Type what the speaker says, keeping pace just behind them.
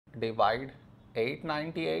divide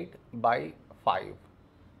 898 by 5.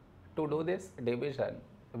 To do this division,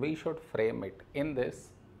 we should frame it in this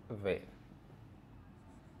way.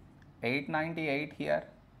 898 here,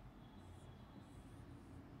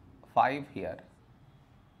 5 here.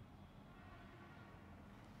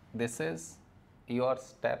 This is your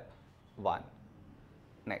step 1.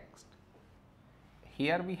 Next,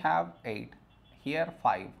 here we have 8, here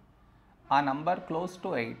 5. A number close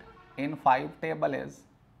to 8 in 5 table is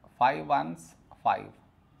 5 ones 5.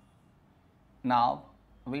 Now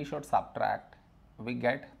we should subtract, we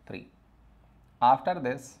get 3. After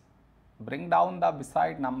this, bring down the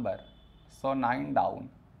beside number, so 9 down,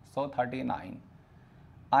 so 39.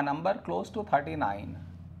 A number close to 39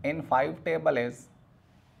 in 5 table is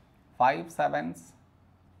 5 sevens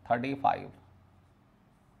 35.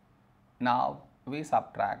 Now we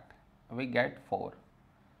subtract, we get 4.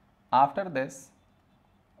 After this,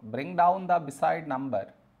 bring down the beside number,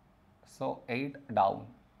 so 8 down,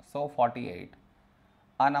 so 48.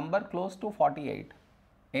 A number close to 48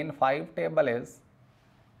 in 5 table is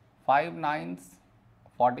 5 nines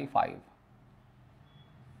 45.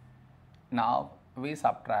 Now we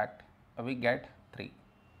subtract, we get 3.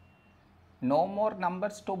 No more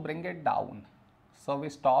numbers to bring it down, so we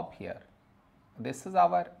stop here. This is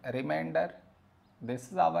our remainder,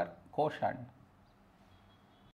 this is our quotient.